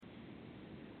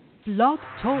Blog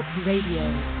Talk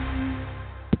Radio.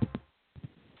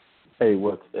 Hey,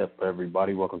 what's up,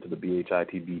 everybody? Welcome to the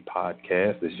BHITB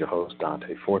podcast. This is your host,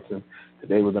 Dante Fortson.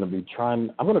 Today I'm going to try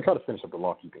to finish up the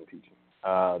law keeping teaching.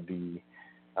 This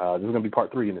is going to be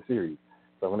part 3 in the series.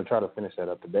 So I'm going to try to finish that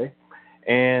up today.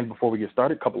 And before we get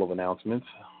started, a couple of announcements.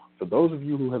 For those of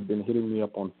you who have been hitting me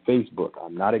up on Facebook,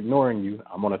 I'm not ignoring you.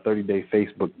 I'm on a 30-day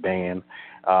Facebook ban.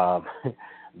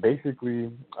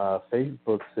 Basically,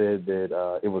 Facebook said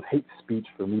that it was hate speech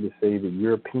for me to say that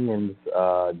Europeans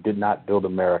did not build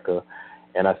America,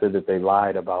 and I said that they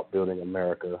lied about building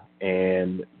America,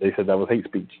 and they said that was hate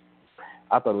speech.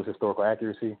 I thought it was historical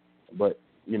accuracy, but,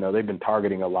 they've been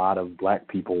targeting a lot of black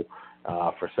people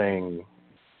for saying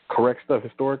correct stuff,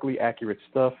 historically accurate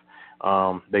stuff.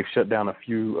 They've shut down a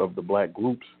few of the black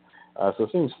groups. So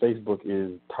it seems Facebook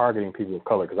is targeting people of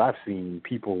color, because I've seen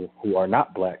people who are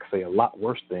not black say a lot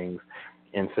worse things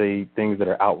and say things that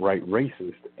are outright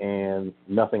racist, and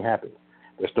nothing happens.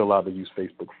 They're still allowed to use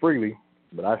Facebook freely,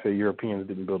 but I say Europeans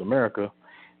didn't build America,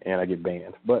 and I get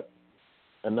banned. But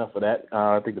enough of that.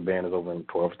 I think the ban is over in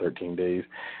 12, 13 days.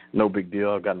 No big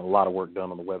deal. I've gotten a lot of work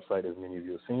done on the website, as many of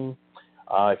you have seen.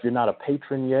 If you're not a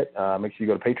patron yet, make sure you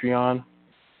go to Patreon,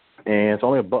 and it's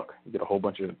only $1. You get a whole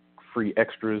bunch of free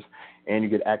extras, and you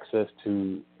get access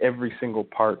to every single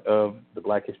part of the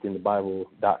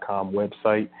BlackHistoryInTheBible.com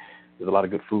website. There's a lot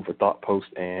of good food for thought posts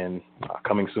and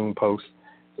coming soon posts,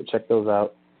 so check those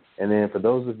out. And then for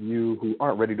those of you who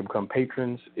aren't ready to become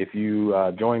patrons, if you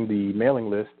join the mailing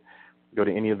list, go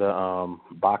to any of the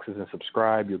boxes and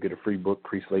subscribe. You'll get a free book,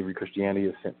 Pre-Slavery Christianity,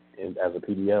 is sent in as a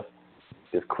PDF.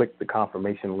 Just click the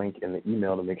confirmation link in the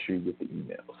email to make sure you get the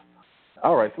emails.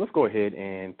 All right, so let's go ahead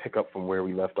and pick up from where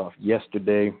we left off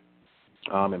yesterday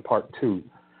in part 2.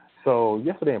 So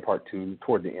yesterday in part 2,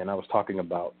 toward the end, I was talking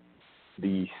about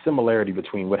the similarity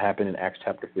between what happened in Acts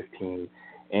chapter 15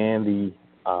 and the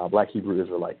Black Hebrew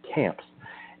Israelite camps.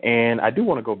 And I do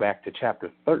want to go back to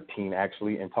chapter 13,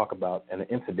 actually, and talk about an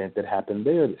incident that happened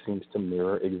there that seems to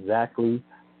mirror exactly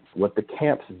what the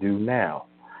camps do now.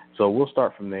 So we'll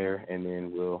start from there, and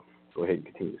then we'll go ahead and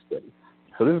continue the study.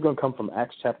 So this is going to come from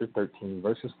Acts chapter 13,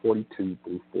 verses 42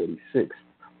 through 46.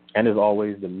 And as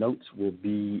always, the notes will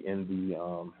be in the,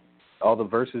 all the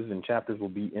verses and chapters will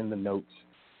be in the notes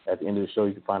at the end of the show.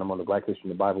 You can find them on the Black History in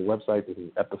the Bible website. This is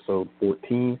episode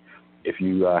 14, if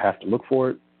you have to look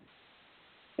for it.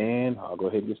 And I'll go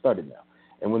ahead and get started now.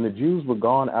 And when the Jews were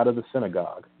gone out of the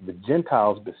synagogue, the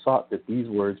Gentiles besought that these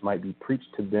words might be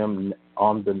preached to them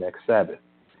on the next Sabbath.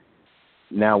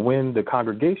 Now, when the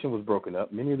congregation was broken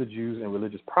up, many of the Jews and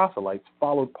religious proselytes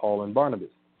followed Paul and Barnabas,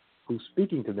 who,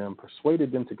 speaking to them,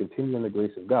 persuaded them to continue in the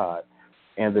grace of God.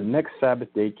 And the next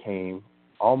Sabbath day came,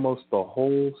 almost the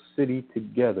whole city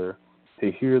together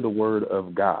to hear the word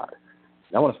of God.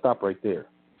 Now, I want to stop right there.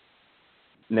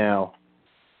 Now,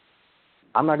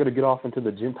 I'm not going to get off into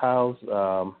the Gentiles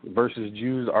versus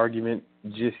Jews argument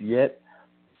just yet.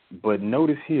 But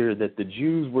notice here that the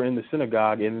Jews were in the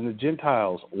synagogue and then the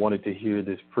Gentiles wanted to hear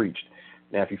this preached.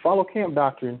 Now, if you follow camp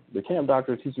doctrine, the camp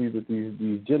doctrine teaches you that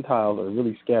these Gentiles are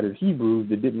really scattered Hebrews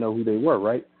that didn't know who they were,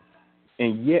 right?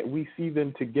 And yet we see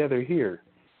them together here.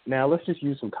 Now, let's just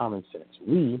use some common sense.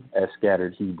 We, as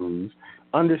scattered Hebrews,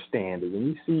 understand that when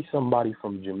we see somebody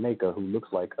from Jamaica who looks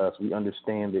like us, we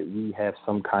understand that we have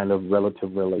some kind of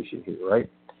relative relation here, right?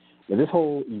 Now, this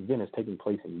whole event is taking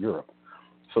place in Europe.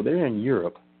 So they're in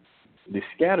Europe. The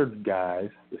scattered guys,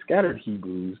 the scattered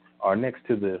Hebrews, are next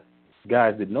to the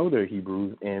guys that know they're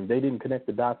Hebrews, and they didn't connect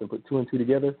the dots and put 2 and 2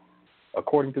 together.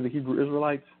 According to the Hebrew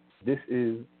Israelites, this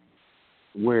is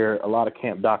where a lot of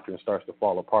camp doctrine starts to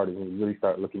fall apart, is when you really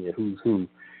start looking at who's who,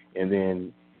 and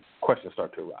then questions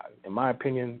start to arise. In my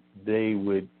opinion, they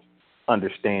would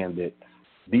understand that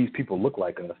these people look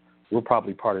like us. We're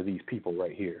probably part of these people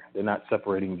right here. They're not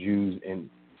separating Jews and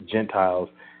Gentiles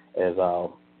as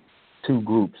 2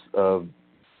 groups of,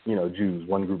 Jews,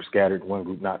 one group scattered, one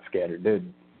group not scattered.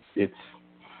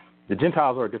 The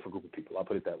Gentiles are a different group of people. I'll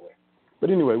put it that way.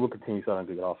 But anyway, we'll continue so I don't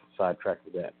get off sidetrack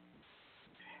with that.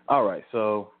 All right,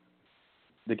 so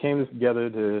they came together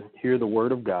to hear the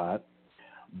word of God.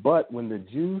 But when the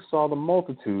Jews saw the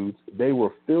multitudes, they were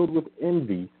filled with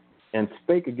envy and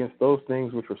spake against those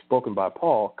things which were spoken by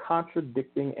Paul,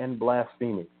 contradicting and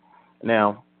blaspheming.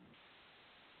 Now,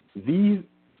 these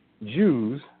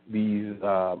Jews, these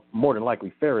more than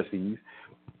likely Pharisees,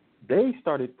 they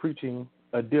started preaching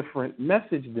a different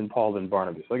message than Paul and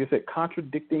Barnabas. Like I said,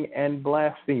 contradicting and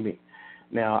blaspheming.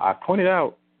 Now, I pointed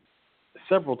out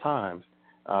several times,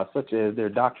 such as their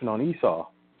doctrine on Esau,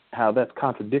 how that's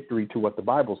contradictory to what the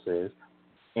Bible says.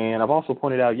 And I've also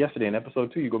pointed out yesterday in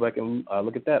episode 2, you go back and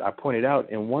look at that, I pointed out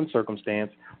in one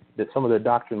circumstance that some of their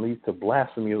doctrine leads to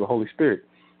blasphemy of the Holy Spirit.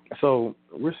 So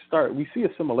we see a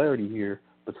similarity here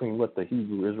between what the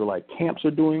Hebrew Israelite camps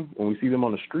are doing when we see them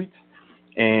on the streets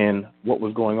and what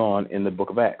was going on in the book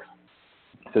of Acts.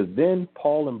 It says, then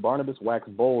Paul and Barnabas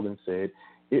waxed bold and said,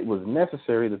 it was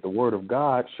necessary that the word of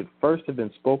God should first have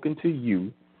been spoken to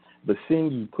you, but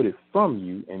seeing ye put it from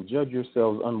you and judge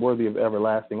yourselves unworthy of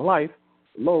everlasting life,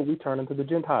 lo, we turn unto the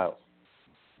Gentiles.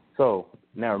 So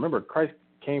now remember, Christ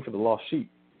came for the lost sheep,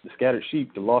 the scattered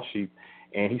sheep, the lost sheep,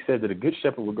 and he said that a good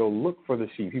shepherd would go look for the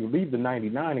sheep. He would leave the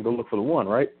 99 and go look for the one,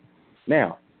 right?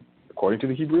 Now, according to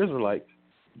the Hebrew Israelites,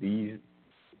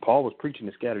 Paul was preaching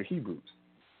to scattered Hebrews.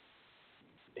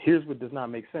 Here's what does not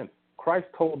make sense. Christ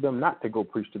told them not to go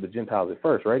preach to the Gentiles at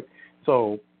first, right?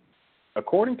 So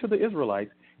according to the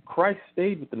Israelites, Christ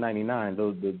stayed with the 99,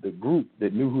 the group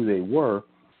that knew who they were,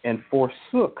 and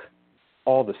forsook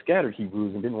all the scattered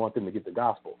Hebrews and didn't want them to get the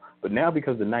gospel. But now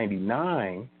because the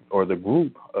 99, or the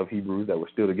group of Hebrews that were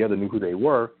still together, knew who they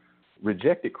were,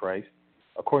 rejected Christ,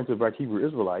 according to the black Hebrew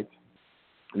Israelites,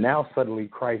 now suddenly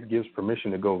Christ gives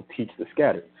permission to go teach the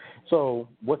scattered. So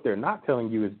what they're not telling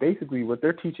you is basically what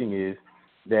they're teaching is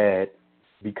that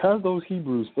because those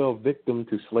Hebrews fell victim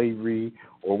to slavery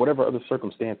or whatever other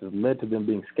circumstances led to them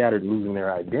being scattered and losing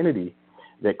their identity,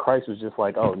 that Christ was just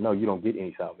like, oh, no, you don't get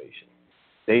any salvation.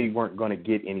 They weren't going to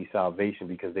get any salvation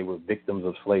because they were victims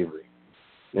of slavery.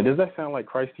 And does that sound like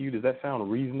Christ to you? Does that sound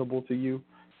reasonable to you?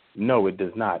 No, it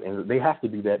does not. And they have to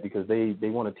do that because they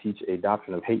want to teach a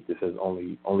doctrine of hate that says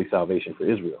only salvation for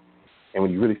Israel. And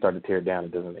when you really start to tear it down,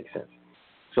 it doesn't make sense.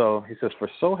 So he says, for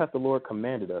so hath the Lord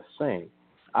commanded us, saying,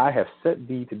 I have set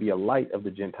thee to be a light of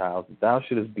the Gentiles, that thou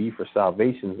shouldest be for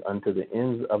salvations unto the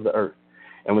ends of the earth.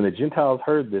 And when the Gentiles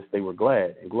heard this, they were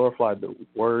glad and glorified the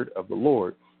word of the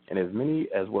Lord, and as many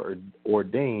as were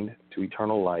ordained to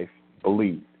eternal life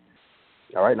believed.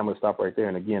 All right, and I'm going to stop right there.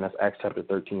 And again, that's Acts chapter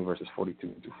 13, verses 42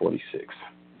 to 46.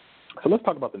 So let's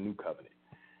talk about the new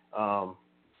covenant.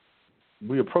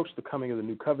 We approach the coming of the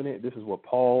new covenant. This is what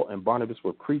Paul and Barnabas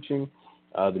were preaching,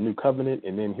 the new covenant.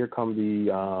 And then here come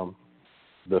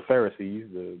the Pharisees,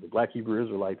 the black Hebrew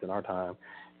Israelites in our time,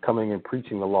 coming and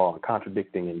preaching the law,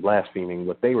 contradicting and blaspheming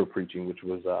what they were preaching, which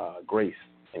was grace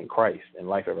in Christ and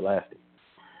life everlasting.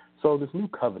 So this new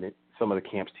covenant, some of the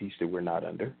camps teach that we're not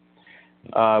under.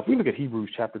 If we look at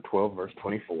Hebrews chapter 12, verse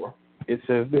 24, it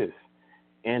says this,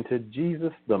 and to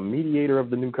Jesus, the mediator of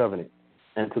the new covenant,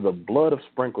 and to the blood of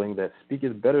sprinkling that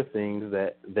speaketh better things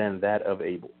than that of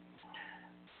Abel.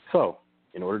 So,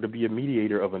 in order to be a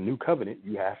mediator of a new covenant,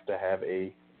 you have to have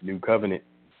a new covenant.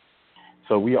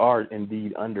 So we are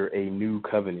indeed under a new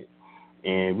covenant,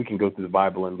 and we can go through the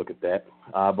Bible and look at that.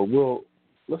 But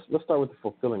let's start with the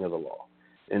fulfilling of the law.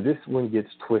 And this one gets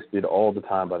twisted all the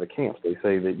time by the camps. They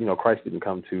say that, Christ didn't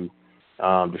come to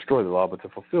destroy the law, but to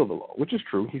fulfill the law, which is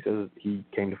true. He says he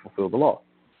came to fulfill the law.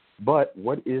 But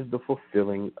what is the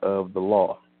fulfilling of the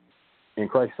law? And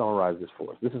Christ summarized this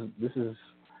for us. This is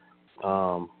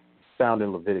found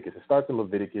in Leviticus. It starts in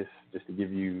Leviticus, just to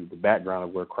give you the background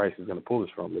of where Christ is going to pull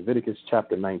this from. Leviticus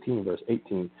chapter 19, verse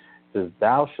 18 says,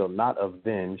 thou shalt not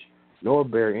avenge nor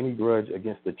bear any grudge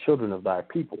against the children of thy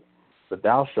people, but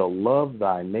thou shalt love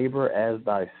thy neighbor as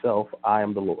thyself. I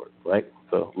am the Lord, right?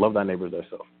 So love thy neighbor as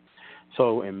thyself.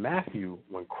 So in Matthew,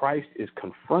 when Christ is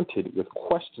confronted with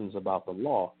questions about the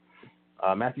law,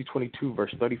 Matthew 22,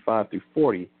 verse 35 through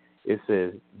 40, it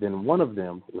says, then one of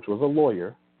them, which was a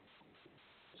lawyer,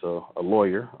 so a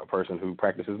lawyer, a person who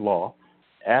practices law,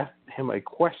 asked him a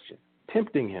question,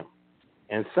 tempting him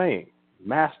and saying,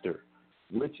 Master,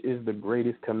 which is the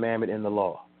greatest commandment in the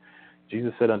law?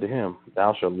 Jesus said unto him,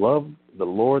 thou shalt love the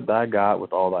Lord thy God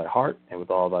with all thy heart and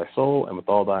with all thy soul and with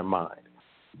all thy mind.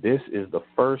 This is the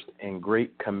first and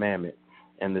great commandment,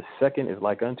 and the second is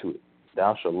like unto it.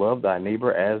 Thou shalt love thy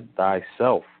neighbor as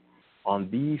thyself. On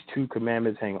these two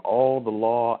commandments hang all the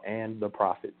law and the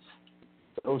prophets.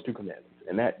 Those two commandments.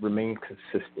 And that remains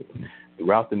consistent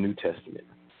throughout the New Testament.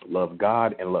 Love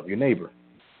God and love your neighbor.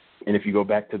 And if you go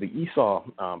back to the Esau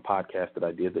podcast that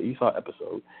I did, the Esau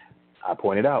episode, I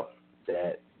pointed out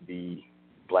that the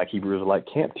black Hebrew Israelite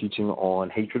camp teaching on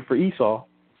hatred for Esau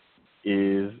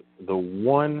is the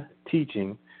one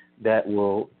teaching that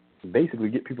will basically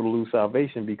get people to lose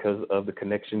salvation because of the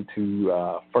connection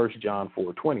to 1 John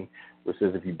 4:20, which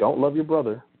says if you don't love your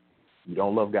brother, you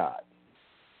don't love God,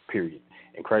 period.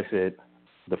 And Christ said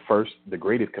the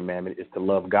greatest commandment is to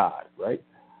love God, right?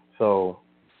 So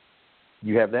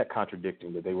you have that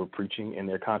contradicting that they were preaching, and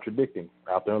they're contradicting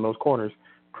out there in those corners,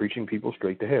 preaching people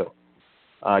straight to hell.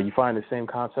 You find the same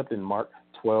concept in Mark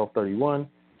 12:31.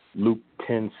 Luke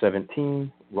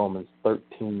 10:17, Romans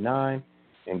 13:9,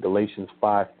 and Galatians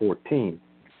 5:14.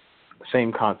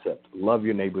 Same concept. Love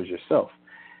your neighbor as yourself.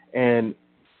 And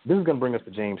this is going to bring us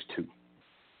to James 2.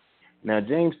 Now,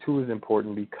 James 2 is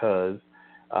important because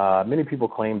many people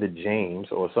claim that James,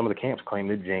 or some of the camps claim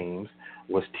that James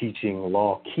was teaching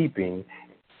law-keeping,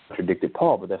 contradicted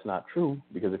Paul, but that's not true,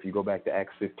 because if you go back to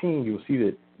Acts 15, you'll see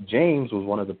that James was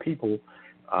one of the people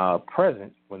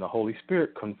present when the Holy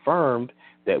Spirit confirmed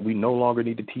that we no longer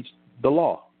need to teach the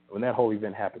law. When that whole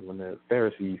event happened, when the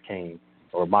Pharisees came,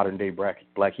 or modern-day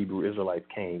black Hebrew Israelites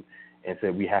came and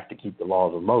said we have to keep the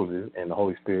laws of Moses, and the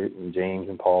Holy Spirit and James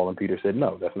and Paul and Peter said,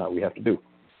 no, that's not what we have to do.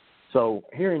 So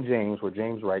here in James, where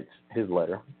James writes his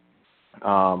letter,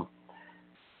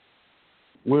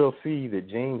 we'll see that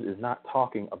James is not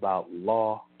talking about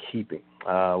law keeping.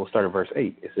 We'll start at verse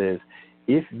 8. It says,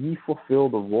 if ye fulfill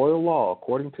the royal law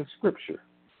according to Scripture,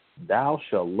 thou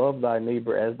shalt love thy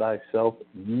neighbor as thyself,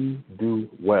 ye do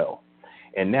well.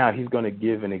 And now he's going to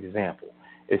give an example.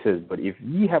 It says, but if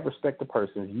ye have respect to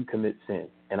persons, you commit sin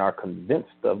and are convinced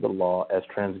of the law as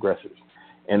transgressors.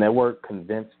 And that word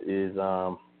convinced is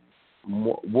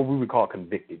what we would call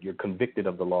convicted. You're convicted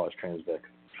of the law as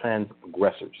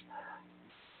transgressors.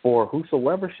 For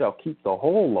whosoever shall keep the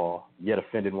whole law, yet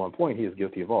offend in one point, he is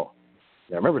guilty of all.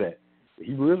 Now remember that. The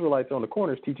Hebrew Israelites on the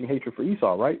corners teaching hatred for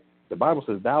Esau, right? The Bible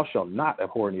says, thou shalt not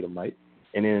abhor an Edomite.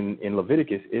 And in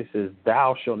Leviticus, it says,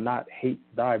 thou shalt not hate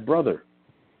thy brother.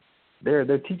 They're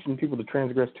teaching people to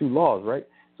transgress two laws, right?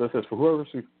 So it says, for whoever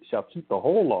shall keep the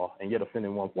whole law and yet offend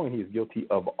in one point, he is guilty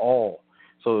of all.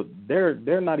 So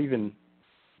they're not even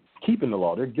keeping the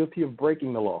law. They're guilty of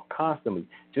breaking the law constantly.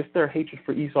 Just their hatred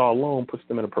for Esau alone puts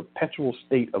them in a perpetual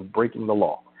state of breaking the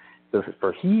law. So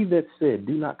for he that said,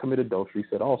 do not commit adultery,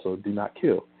 said also, do not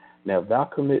kill. Now if thou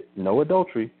commit no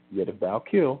adultery, yet if thou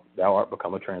kill, thou art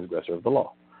become a transgressor of the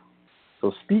law.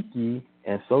 So speak ye,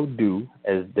 and so do,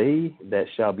 as they that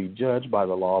shall be judged by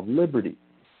the law of liberty.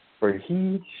 For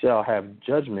he shall have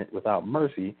judgment without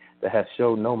mercy that hath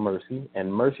showed no mercy,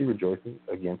 and mercy rejoices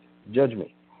against judgment.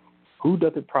 Who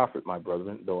doth it profit, my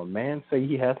brethren, though a man say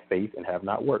he hath faith and have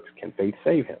not works? Can faith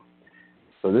save him?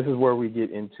 So this is where we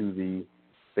get into the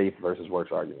faith versus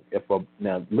works argument.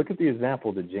 Now look at the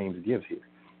example that James gives here.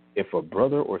 If a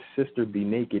brother or sister be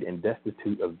naked and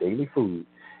destitute of daily food,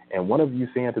 and one of you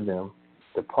say unto them,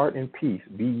 depart in peace,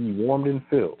 be ye warmed and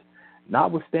filled,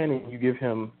 notwithstanding you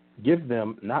give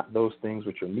them not those things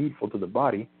which are needful to the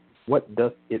body, what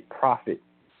doth it profit?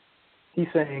 He's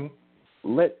saying,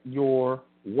 let your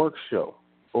work show,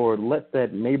 or let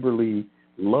that neighborly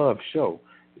love show.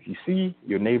 If you see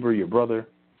your neighbor, your brother,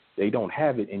 they don't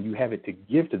have it, and you have it to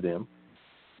give to them,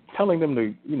 telling them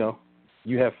to,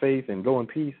 you have faith and go in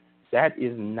peace, that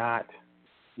is not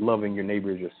loving your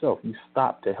neighbor as yourself. You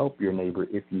stop to help your neighbor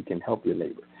if you can help your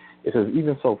neighbor. It says,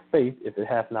 even so faith, if it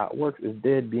hath not works, is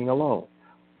dead being alone.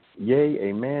 Yea,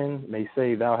 a man may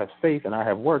say, thou hast faith, and I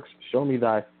have works. Show me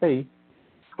thy faith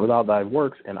without thy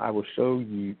works, and I will show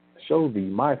thee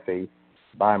my faith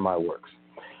by my works.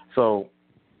 So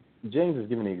James is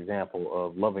giving an example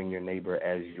of loving your neighbor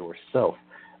as yourself,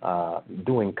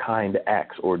 doing kind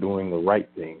acts or doing the right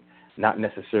thing, not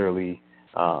necessarily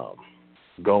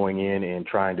going in and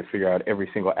trying to figure out every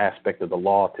single aspect of the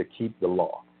law to keep the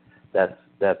law.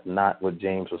 That's not what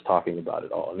James was talking about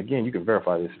at all. And again, you can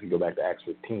verify this if you go back to Acts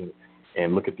 15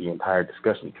 and look at the entire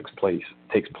discussion that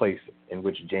takes place in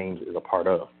which James is a part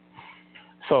of.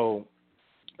 So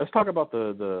let's talk about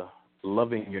the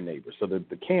loving your neighbor. So the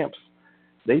camps,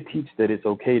 they teach that it's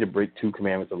okay to break two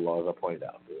commandments of the law, as I pointed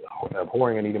out,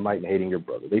 abhorring an Edomite and hating your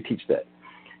brother. They teach that.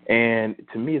 And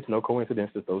to me, it's no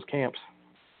coincidence that those camps,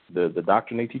 the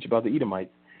doctrine they teach about the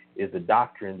Edomites is the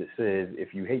doctrine that says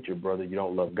if you hate your brother, you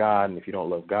don't love God, and if you don't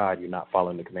love God, you're not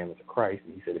following the commandments of Christ.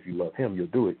 And he said if you love him, you'll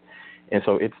do it. And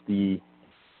so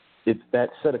it's that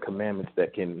set of commandments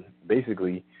that can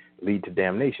basically lead to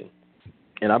damnation.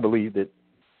 And I believe that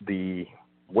the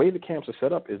way the camps are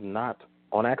set up is not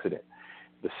on accident.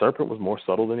 The serpent was more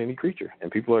subtle than any creature, and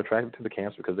people are attracted to the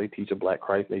camps because they teach a black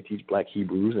Christ, they teach black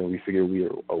Hebrews, and we figure we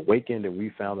are awakened and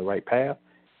we found the right path.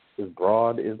 Because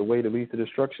broad is the way that leads to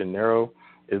destruction, narrow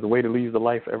is the way that leads to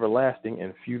life everlasting,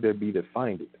 and few there be that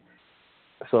find it.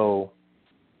 So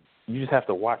you just have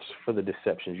to watch for the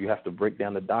deceptions. You have to break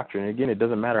down the doctrine. And again, it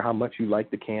doesn't matter how much you like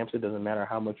the camps. It doesn't matter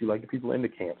how much you like the people in the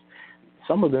camps.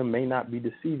 Some of them may not be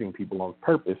deceiving people on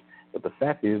purpose, but the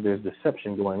fact is there's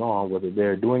deception going on, whether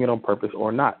they're doing it on purpose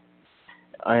or not.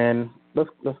 And let's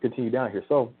continue down here.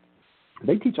 So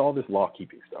they teach all this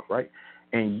law-keeping stuff, right?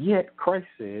 And yet Christ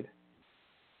said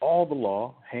all the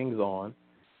law hangs on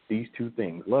these two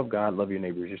things: love God, love your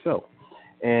neighbor as yourself.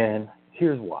 And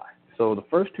here's why. So the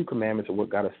first two commandments are what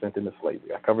got us sent into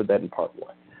slavery. I covered that in part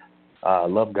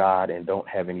 1. Love God and don't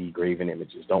have any graven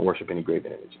images. Don't worship any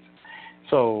graven images.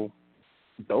 So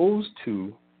those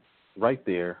two right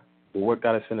there were what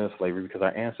got us into slavery because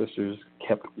our ancestors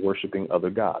kept worshiping other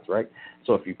gods, right?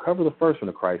 So if you cover the first one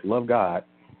of Christ, love God,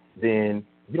 then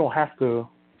you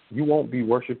won't be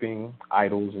worshiping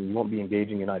idols and you won't be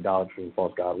engaging in idolatry and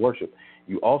false god worship.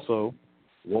 You also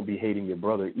won't be hating your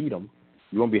brother Edom.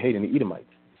 You won't be hating the Edomites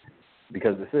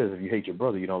because it says if you hate your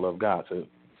brother, you don't love God. So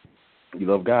if you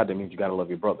love God, that means you got to love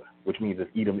your brother, which means if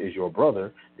Edom is your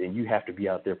brother, then you have to be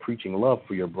out there preaching love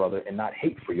for your brother and not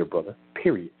hate for your brother,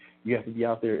 period. You have to be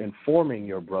out there informing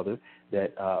your brother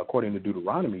that, according to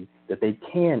Deuteronomy, that they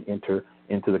can enter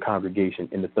into the congregation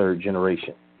in the third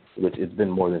generation, which it's been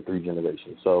more than 3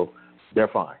 generations. So they're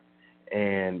fine.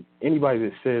 And anybody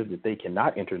that says that they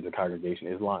cannot enter into the congregation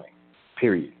is lying,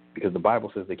 period, because the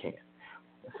Bible says they can.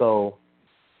 So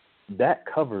that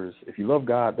covers, if you love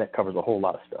God, that covers a whole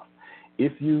lot of stuff.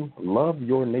 If you love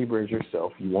your neighbor as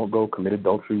yourself, you won't go commit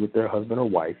adultery with their husband or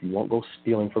wife. You won't go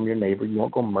stealing from your neighbor. You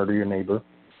won't go murder your neighbor.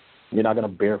 You're not going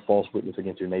to bear false witness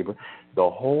against your neighbor. The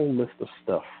whole list of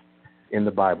stuff in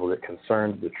the Bible that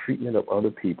concerns the treatment of other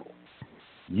people,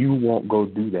 you won't go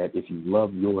do that if you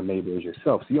love your neighbor as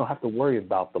yourself. So you don't have to worry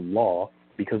about the law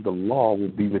because the law will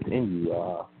be within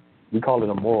you. We call it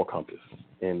a moral compass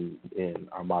in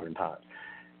our modern times.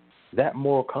 That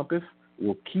moral compass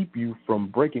will keep you from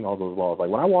breaking all those laws. Like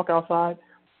when I walk outside,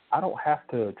 I don't have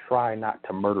to try not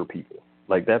to murder people.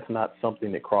 Like that's not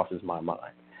something that crosses my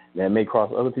mind. That may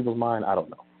cross other people's mind, I don't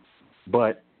know.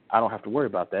 But I don't have to worry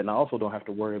about that. And I also don't have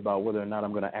to worry about whether or not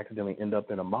I'm going to accidentally end up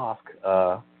in a mosque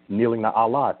kneeling to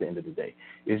Allah at the end of the day.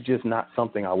 It's just not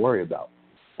something I worry about.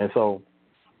 And so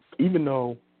even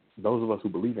though those of us who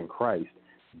believe in Christ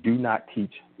do not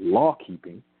teach law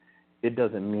keeping, it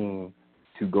doesn't mean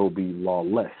to go be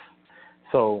lawless.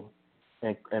 So,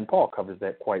 and Paul covers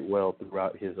that quite well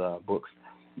throughout his books.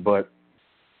 But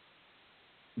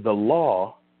the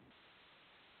law,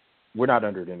 we're not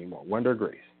under it anymore. We're under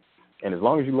grace. And as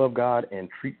long as you love God and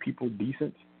treat people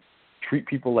decent, treat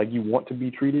people like you want to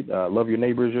be treated, love your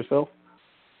neighbor as yourself,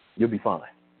 you'll be fine.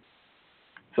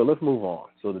 So let's move on.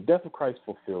 So the death of Christ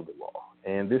fulfilled the law.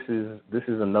 And this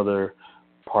is another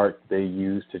part they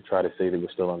use to try to say they were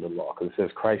still under the law, because it says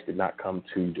Christ did not come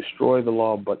to destroy the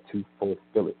law, but to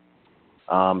fulfill it.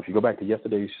 If you go back to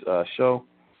yesterday's show,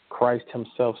 Christ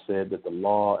himself said that the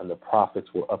law and the prophets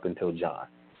were up until John.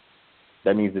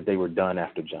 That means that they were done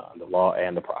after John, the law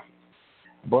and the prophets.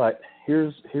 But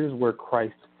here's where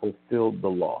Christ fulfilled the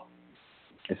law.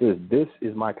 It says, this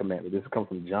is my commandment. This comes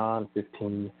from John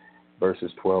 15,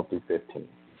 verses 12 through 15.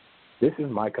 This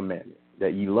is my commandment,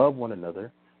 that ye love one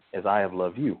another as I have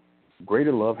loved you.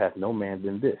 Greater love hath no man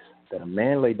than this, that a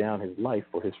man lay down his life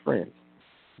for his friends.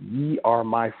 Ye are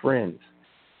my friends,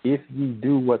 if ye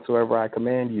do whatsoever I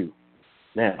command you.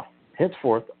 Now,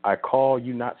 henceforth I call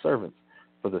you not servants,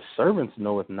 for the servant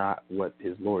knoweth not what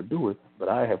his Lord doeth, but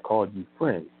I have called you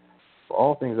friends. For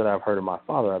all things that I have heard of my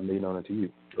Father I have made known unto you.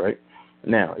 Right?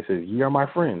 Now, it says, ye are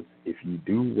my friends, if you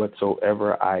do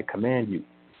whatsoever I command you.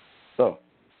 So,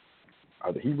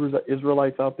 are the Hebrews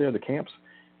Israelites out there, the camps,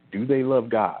 do they love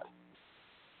God?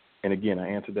 And again, I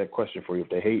answered that question for you. If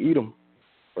they hate Edom,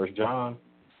 1 John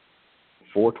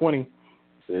 4:20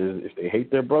 says, if they hate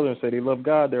their brother and say they love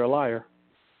God, they're a liar.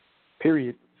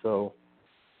 Period. So,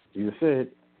 Jesus said,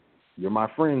 you're my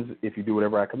friends if you do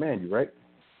whatever I command you, right?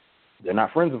 They're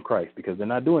not friends of Christ because they're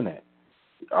not doing that.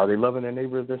 Are they loving their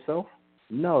neighbor as their self?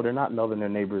 No, they're not loving their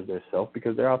neighbor as their self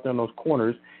because they're out there in those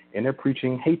corners and they're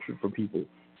preaching hatred for people.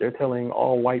 They're telling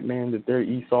all white men that they're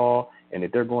Esau and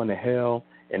that they're going to hell,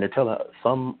 and they're telling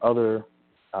some other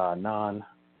non-Negroes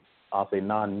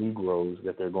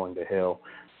that they're going to hell.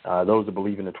 Those that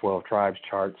believe in the 12 tribes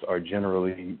charts are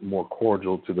generally more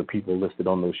cordial to the people listed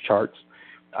on those charts.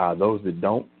 Those that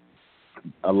don't,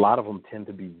 a lot of them tend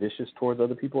to be vicious towards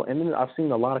other people. And then I've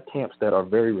seen a lot of camps that are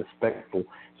very respectful.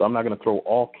 So I'm not going to throw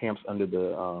all camps under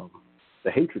the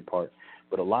hatred part,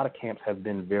 but a lot of camps have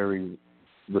been very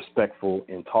respectful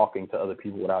in talking to other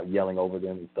people without yelling over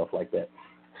them and stuff like that.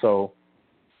 So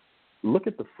look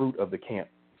at the fruit of the camp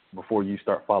before you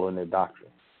start following their doctrine.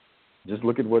 Just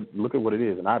look at what it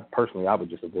is. And I would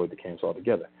just avoid the camps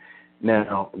altogether.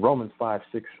 Now, Romans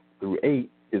 5:6-8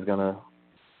 is going to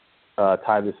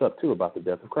tie this up too about the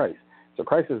death of Christ. So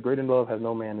Christ says, greater love has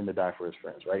no man than to die for his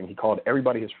friends, right? And he called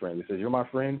everybody his friend. He says, you're my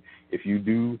friend if you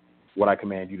do what I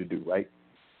command you to do, right?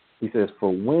 He says,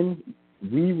 for when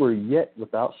we were yet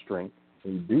without strength,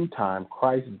 in due time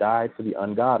Christ died for the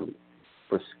ungodly.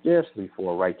 For scarcely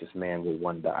for a righteous man will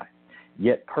one die.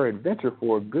 Yet peradventure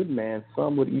for a good man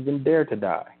some would even dare to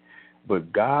die.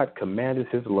 But God commanded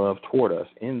his love toward us,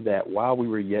 in that while we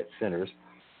were yet sinners,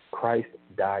 Christ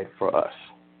died for us.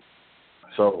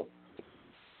 So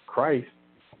Christ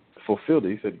fulfilled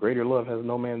it. He said, greater love has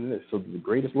no man than this. So the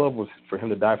greatest love was for him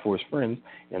to die for his friends,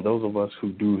 and those of us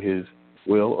who do his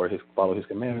will or follow his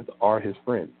commandments are his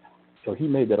friends. So he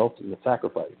made that ultimate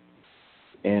sacrifice,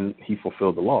 and he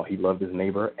fulfilled the law. He loved his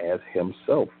neighbor as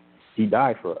himself. He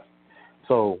died for us.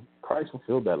 So Christ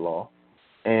fulfilled that law.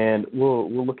 And we'll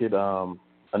look at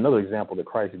another example that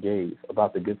Christ gave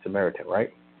about the Good Samaritan,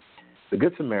 right? The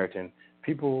Good Samaritan,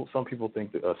 some people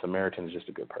think that a Samaritan is just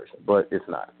a good person, but it's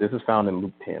not. This is found in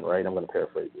Luke 10, right? I'm going to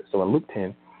paraphrase this. So in Luke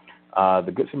 10,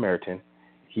 the Good Samaritan,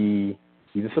 he's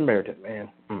a Samaritan man.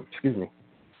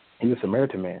 He's a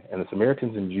Samaritan man, and the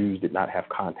Samaritans and Jews did not have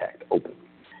contact openly.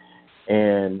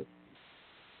 And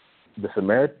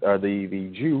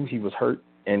the Jew, he was hurt,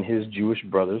 and his Jewish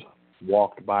brothers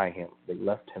walked by him. They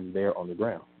left him there on the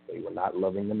ground. They were not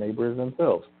loving the neighbors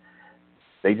themselves.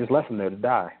 They just left him there to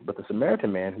die. But the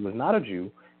Samaritan man, who was not a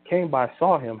Jew, came by,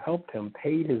 saw him, helped him,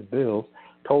 paid his bills,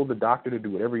 told the doctor to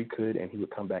do whatever he could, and he would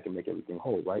come back and make everything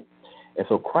whole, right? And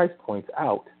so Christ points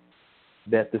out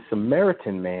that the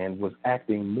Samaritan man was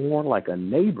acting more like a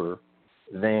neighbor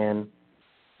than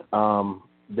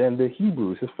the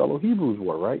Hebrews, his fellow Hebrews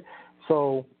were, right?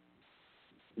 So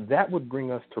that would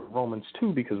bring us to Romans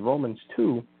 2, because Romans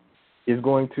 2 is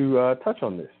going to touch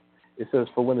on this. It says,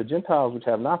 for when the Gentiles which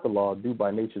have not the law do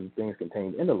by nature the things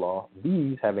contained in the law,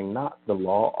 these, having not the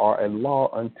law, are a law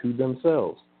unto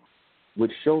themselves,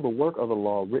 which show the work of the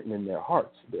law written in their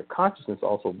hearts, their consciousness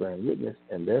also bearing witness,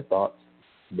 and their thoughts,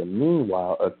 the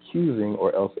meanwhile accusing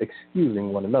or else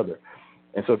excusing one another.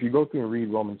 And so if you go through and read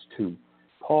Romans 2,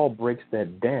 Paul breaks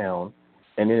that down,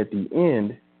 and then at the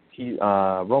end,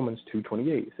 Romans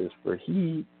 2:28 says, for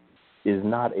he is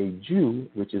not a Jew,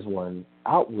 which is one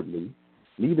outwardly,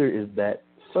 neither is that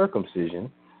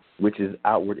circumcision, which is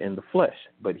outward in the flesh,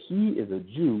 but he is a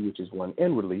Jew, which is one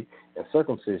inwardly, and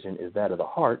circumcision is that of the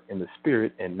heart, in the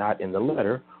spirit, and not in the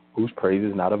letter, whose praise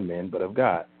is not of men, but of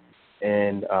God.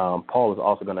 And Paul is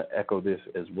also going to echo this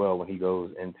as well when he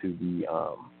goes into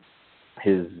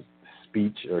his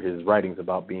speech or his writings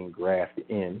about being grafted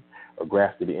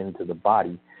into the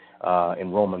body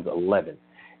in Romans 11.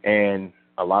 And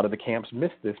a lot of the camps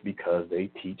miss this because they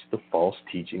teach the false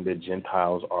teaching that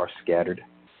Gentiles are scattered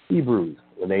Hebrews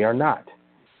when they are not.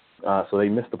 So they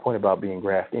miss the point about being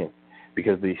grafted in,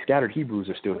 because the scattered Hebrews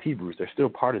are still Hebrews. They're still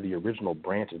part of the original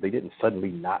branches. They didn't suddenly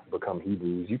not become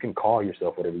Hebrews. You can call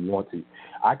yourself whatever you want to.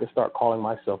 I could start calling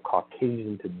myself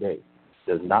Caucasian today.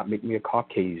 Does not make me a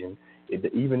Caucasian.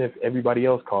 Even if everybody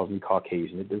else calls me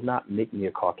Caucasian, it does not make me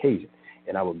a Caucasian.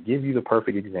 And I will give you the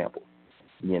perfect example.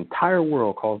 The entire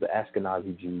world calls the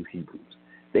Ashkenazi Jews Hebrews.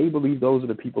 They believe those are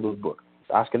the people of the book.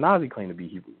 The Ashkenazi claim to be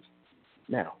Hebrews.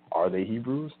 Now, are they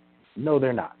Hebrews? No,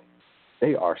 they're not.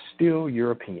 They are still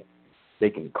European. They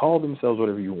can call themselves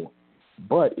whatever you want.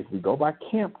 But if we go by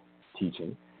camp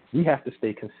teaching, we have to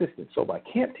stay consistent. So by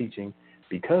camp teaching,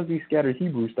 because these scattered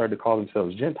Hebrews started to call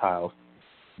themselves Gentiles,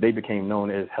 they became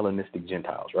known as Hellenistic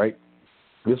Gentiles, right?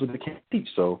 This is what they can't teach.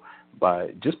 So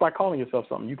by calling yourself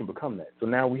something, you can become that. So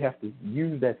now we have to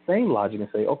use that same logic and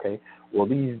say, okay, well,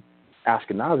 these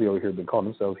Ashkenazi over here have been calling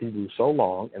themselves Hebrews so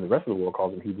long, and the rest of the world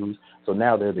calls them Hebrews, so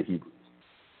now they're the Hebrews.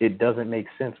 It doesn't make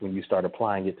sense when you start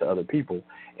applying it to other people,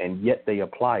 and yet they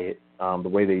apply it the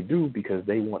way they do because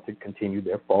they want to continue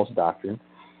their false doctrine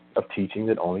of teaching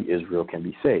that only Israel can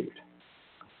be saved.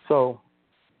 So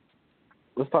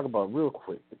let's talk about real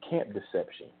quick the camp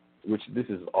deception, which this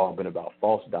has all been about,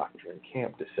 false doctrine,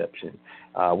 camp deception,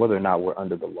 whether or not we're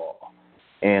under the law,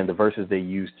 and the verses they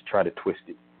use to try to twist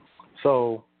it.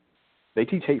 So they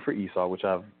teach hate for Esau, which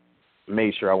I've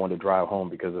made sure I wanted to drive home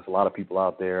because there's a lot of people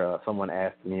out there. Someone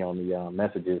asked me on the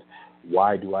messages,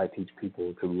 why do I teach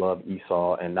people to love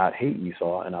Esau and not hate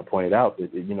Esau? And I pointed out that,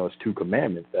 it's 2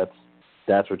 commandments.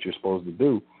 That's what you're supposed to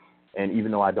do. And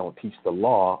even though I don't teach the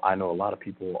law, I know a lot of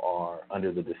people are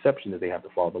under the deception that they have to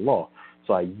follow the law.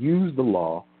 So I use the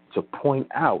law to point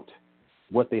out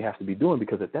what they have to be doing,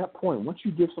 because at that point, once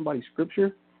you give somebody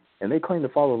scripture and they claim to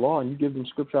follow the law and you give them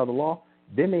scripture out of the law,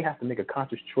 then they have to make a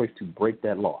conscious choice to break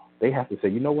that law. They have to say,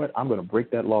 you know what, I'm going to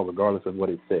break that law regardless of what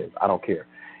it says. I don't care.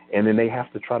 And then they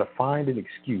have to try to find an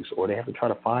excuse, or they have to try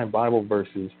to find Bible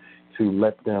verses to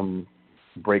let them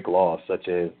break laws, such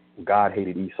as God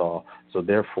hated Esau, so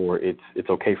therefore it's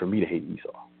okay for me to hate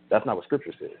Esau. That's not what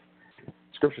Scripture says.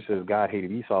 Scripture says God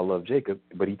hated Esau, loved Jacob,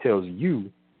 but he tells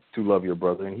you to love your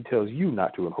brother, and he tells you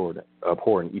not to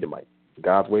abhor an Edomite.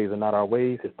 God's ways are not our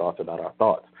ways. His thoughts are not our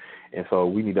thoughts. And so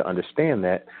we need to understand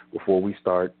that before we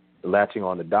start latching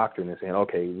on the doctrine and saying,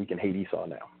 okay, we can hate Esau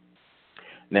now.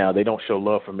 Now, they don't show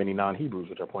love for many non-Hebrews,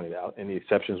 which I pointed out, and the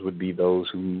exceptions would be those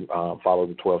who follow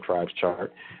the 12 tribes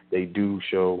chart. They do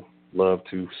show love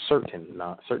to certain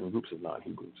groups of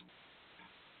non-Hebrews,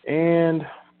 and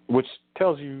which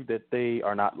tells you that they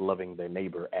are not loving their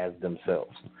neighbor as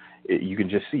themselves. You can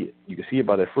just see it. You can see it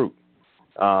by their fruit.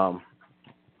 And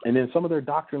then some of their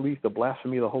doctrine leads to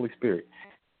blasphemy of the Holy Spirit.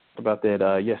 About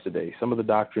that yesterday. Some of the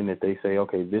doctrine that they say,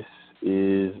 okay, this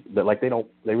is that, like they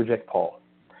reject Paul.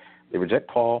 They reject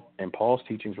Paul, and Paul's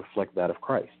teachings reflect that of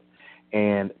Christ.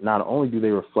 And not only do they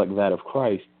reflect that of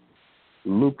Christ,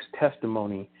 Luke's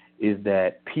testimony is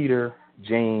that Peter,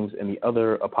 James, and the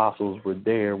other apostles were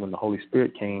there when the Holy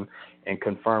Spirit came and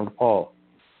confirmed Paul.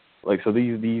 So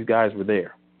these guys were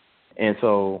there. And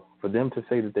so for them to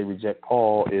say that they reject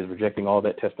Paul is rejecting all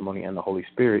that testimony and the Holy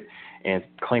Spirit and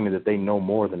claiming that they know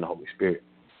more than the Holy Spirit.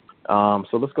 So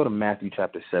let's go to Matthew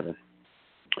chapter 7.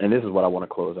 And this is what I want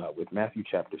to close out with, Matthew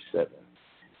chapter 7.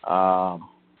 Let's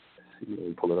see, let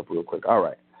me pull it up real quick. All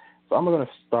right. So I'm going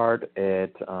to start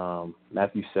at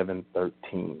Matthew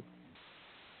 7:13.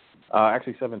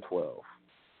 Actually, 7:12.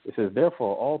 It says,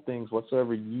 therefore, all things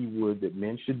whatsoever ye would that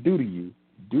men should do to you,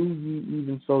 do ye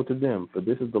even so to them, for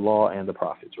this is the law and the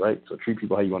prophets, right? So treat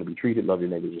people how you want to be treated, love your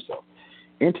neighbor as yourself.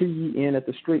 Enter ye in at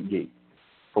the strait gate,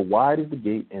 for wide is the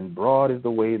gate, and broad is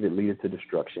the way that leadeth to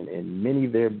destruction, and many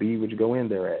there be which go in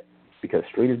thereat. Because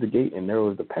straight is the gate, and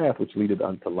narrow is the path which leadeth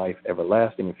unto life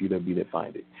everlasting, and few there be that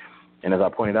find it. And as I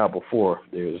pointed out before,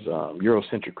 there's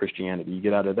Eurocentric Christianity. You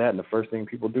get out of that, and the first thing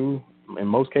people do, in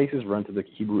most cases, run to the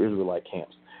Hebrew Israelite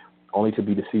camps, only to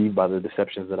be deceived by the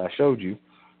deceptions that I showed you.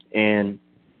 And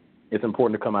it's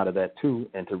important to come out of that, too,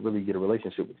 and to really get a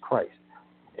relationship with Christ.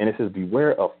 And it says,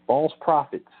 beware of false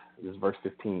prophets, this is verse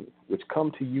 15, which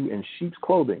come to you in sheep's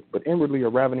clothing, but inwardly are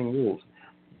ravening wolves.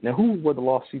 Now, who were the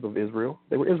lost sheep of Israel?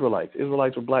 They were Israelites.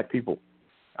 Israelites were black people.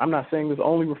 I'm not saying this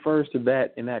only refers to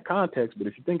that in that context, but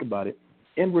if you think about it,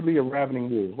 inwardly are ravening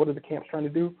wolves. What are the camps trying to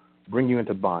do? Bring you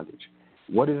into bondage.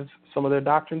 What does some of their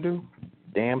doctrine do?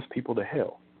 Damns people to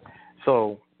hell.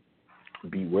 So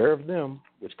beware of them,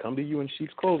 which come to you in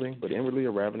sheep's clothing, but inwardly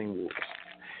are ravening wolves.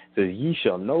 It says, ye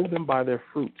shall know them by their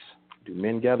fruits. Do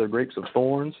men gather grapes of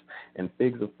thorns and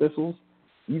figs of thistles?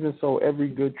 Even so every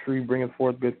good tree bringeth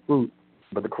forth good fruit,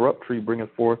 but the corrupt tree bringeth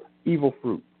forth evil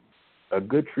fruit. A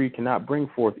good tree cannot bring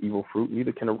forth evil fruit,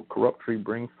 neither can a corrupt tree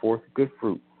bring forth good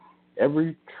fruit.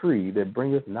 Every tree that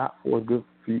bringeth not forth good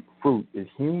fruit is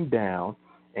hewn down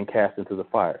and cast into the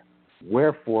fire.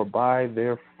 Wherefore by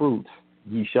their fruits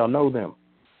ye shall know them.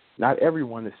 Not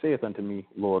everyone that saith unto me,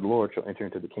 Lord, Lord, shall enter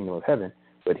into the kingdom of heaven,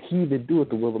 but he that doeth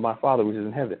the will of my Father which is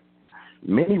in heaven.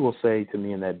 Many will say to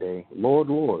me in that day, Lord,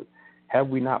 Lord, have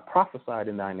we not prophesied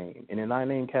in thy name, and in thy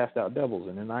name cast out devils,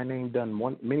 and in thy name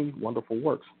done many wonderful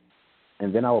works?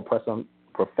 And then I will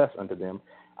profess unto them,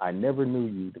 I never knew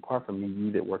you. Depart from me,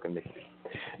 ye that work iniquity.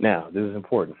 Now, this is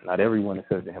important. Not everyone that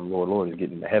says to him, Lord, Lord, is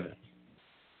getting into heaven.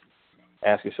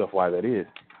 Ask yourself why that is.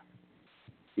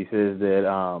 He says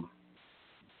that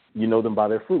you know them by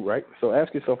their fruit, right? So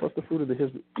ask yourself, what's the fruit of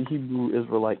the Hebrew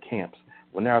Israelite camps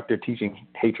when they're out there teaching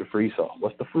hatred for Esau?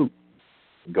 What's the fruit?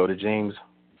 Go to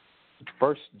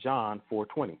 1 John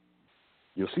 4:20.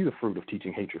 You'll see the fruit of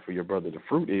teaching hatred for your brother. The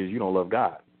fruit is you don't love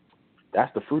God.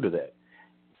 That's the fruit of that.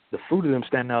 The fruit of them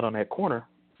standing out on that corner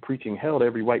preaching hell to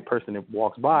every white person that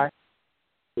walks by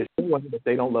is showing that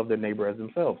they don't love their neighbor as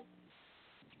themselves.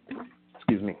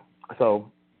 Excuse me.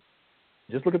 So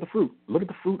just look at the fruit. Look at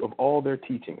the fruit of all their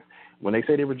teachings. When they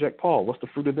say they reject Paul, what's the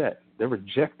fruit of that? They're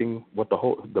rejecting what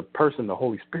the person the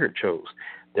Holy Spirit chose.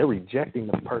 They're rejecting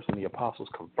the person the apostles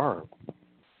confirmed.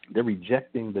 They're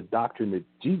rejecting the doctrine that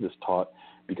Jesus taught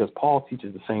because Paul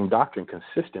teaches the same doctrine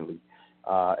consistently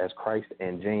as Christ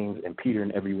and James and Peter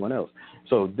and everyone else.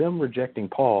 So them rejecting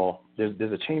Paul, there's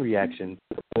a chain reaction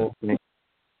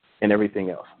and everything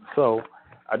else. So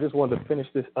I just wanted to finish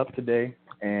this up today,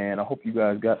 and I hope you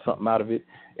guys got something out of it.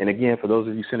 And again, for those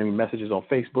of you sending me messages on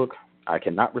Facebook, I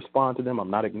cannot respond to them. I'm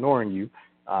not ignoring you.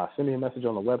 Send me a message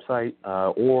on the website,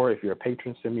 or if you're a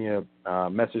patron, send me a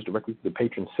message directly to the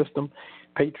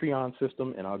Patreon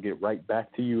system, and I'll get right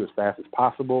back to you as fast as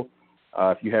possible.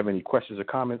 If you have any questions or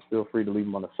comments, feel free to leave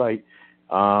them on the site.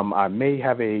 I may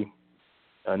have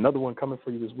another one coming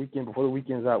for you this weekend. Before the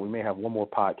weekend's out, we may have one more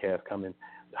podcast coming,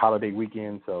 holiday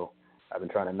weekend, so I've been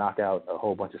trying to knock out a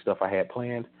whole bunch of stuff I had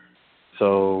planned.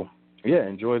 So, yeah,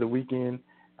 enjoy the weekend.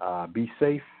 Be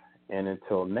safe, and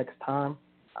until next time,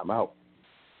 I'm out.